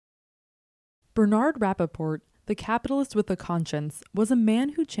Bernard Rapoport, the capitalist with a conscience, was a man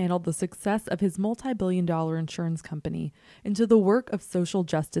who channeled the success of his multi-billion-dollar insurance company into the work of social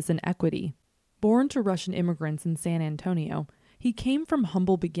justice and equity. Born to Russian immigrants in San Antonio, he came from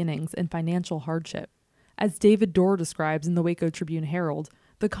humble beginnings and financial hardship. As David Dorr describes in the Waco Tribune-Herald,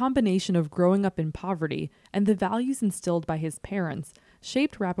 the combination of growing up in poverty and the values instilled by his parents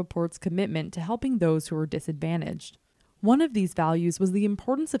shaped Rapoport's commitment to helping those who were disadvantaged. One of these values was the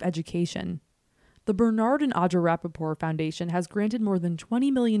importance of education. The Bernard and Audra Rapoport Foundation has granted more than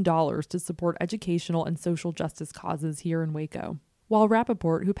 $20 million to support educational and social justice causes here in Waco. While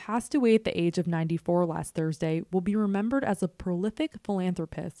Rapoport, who passed away at the age of 94 last Thursday, will be remembered as a prolific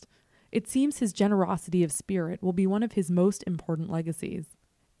philanthropist, it seems his generosity of spirit will be one of his most important legacies.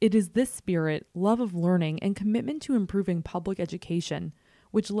 It is this spirit, love of learning, and commitment to improving public education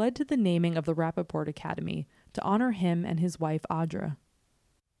which led to the naming of the Rapoport Academy to honor him and his wife Audra.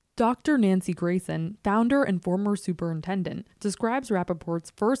 Dr. Nancy Grayson, founder and former superintendent, describes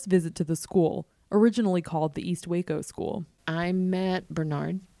Rapoport's first visit to the school, originally called the East Waco School. I met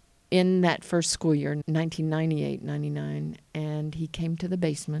Bernard in that first school year, 1998-99, and he came to the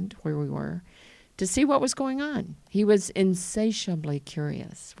basement where we were to see what was going on. He was insatiably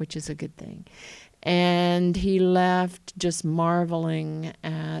curious, which is a good thing. And he left just marveling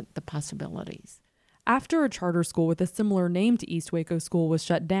at the possibilities. After a charter school with a similar name to East Waco School was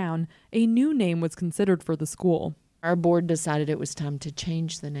shut down, a new name was considered for the school. Our board decided it was time to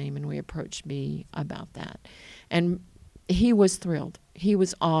change the name, and we approached me about that. And he was thrilled. He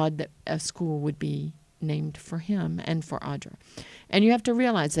was awed that a school would be named for him and for Audra. And you have to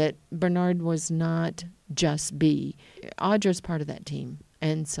realize that Bernard was not just B. Audra's part of that team,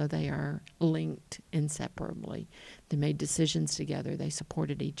 and so they are linked inseparably. They made decisions together. They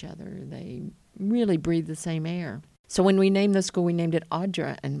supported each other. They really breathed the same air. So when we named the school, we named it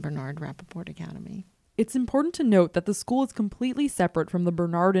Audra and Bernard Rapoport Academy. It's important to note that the school is completely separate from the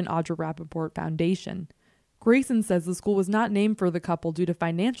Bernard and Audra Rapoport Foundation. Grayson says the school was not named for the couple due to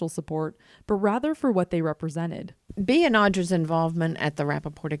financial support, but rather for what they represented. B and Audra's involvement at the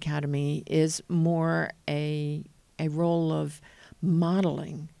Rapoport Academy is more a role of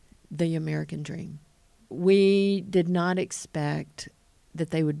modeling the American dream. We did not expect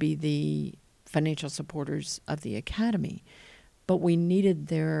that they would be the financial supporters of the Academy, but we needed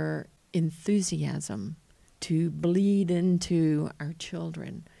their enthusiasm to bleed into our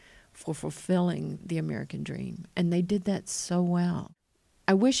children for fulfilling the American dream. And they did that so well.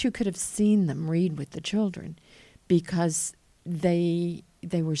 I wish you could have seen them read with the children, because they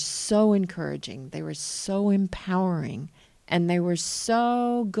were so encouraging, they were so empowering, and they were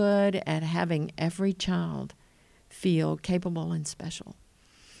so good at having every child feel capable and special.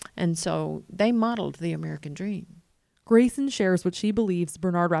 And so they modeled the American dream. Grayson shares what she believes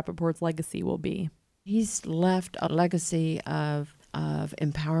Bernard Rapoport's legacy will be. He's left a legacy of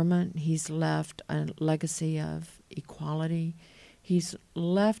empowerment. He's left a legacy of equality. He's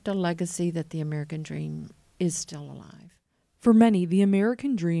left a legacy that the American dream is still alive. For many, the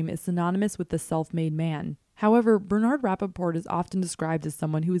American dream is synonymous with the self-made man. However, Bernard Rapoport is often described as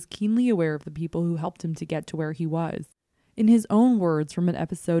someone who is keenly aware of the people who helped him to get to where he was. In his own words from an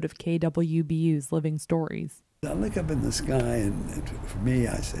episode of KWBU's Living Stories. I look up in the sky, and for me,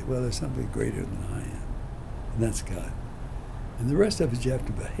 I say, well, there's something greater than I am, and that's God. And the rest of it, you have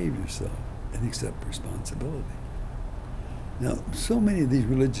to behave yourself and accept responsibility. Now, so many of these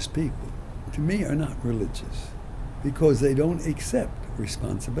religious people, to me, are not religious because they don't accept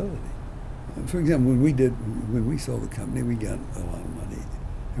responsibility. For example, when we sold the company, we got a lot of money,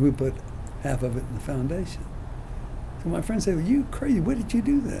 and we put half of it in the foundation. So my friend said, well, you crazy, why did you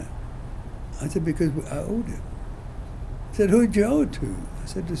do that? I said, because I owed it. He said, who did you owe it to? I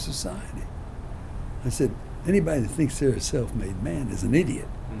said, to society. I said, anybody that thinks they're a self-made man is an idiot.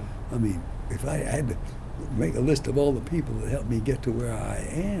 I mean, if I had to make a list of all the people that helped me get to where I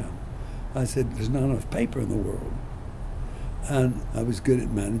am, I said, there's not enough paper in the world. And I was good at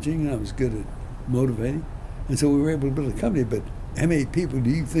managing, and I was good at motivating. And so we were able to build a company, but how many people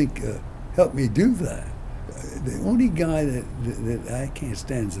do you think helped me do that? The only guy that I can't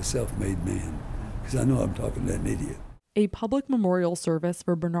stand is a self-made man, because I know I'm talking to an idiot. A public memorial service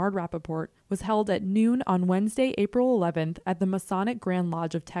for Bernard Rapoport was held at noon on Wednesday, April 11th at the Masonic Grand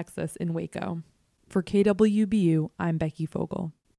Lodge of Texas in Waco. For KWBU, I'm Becky Fogel.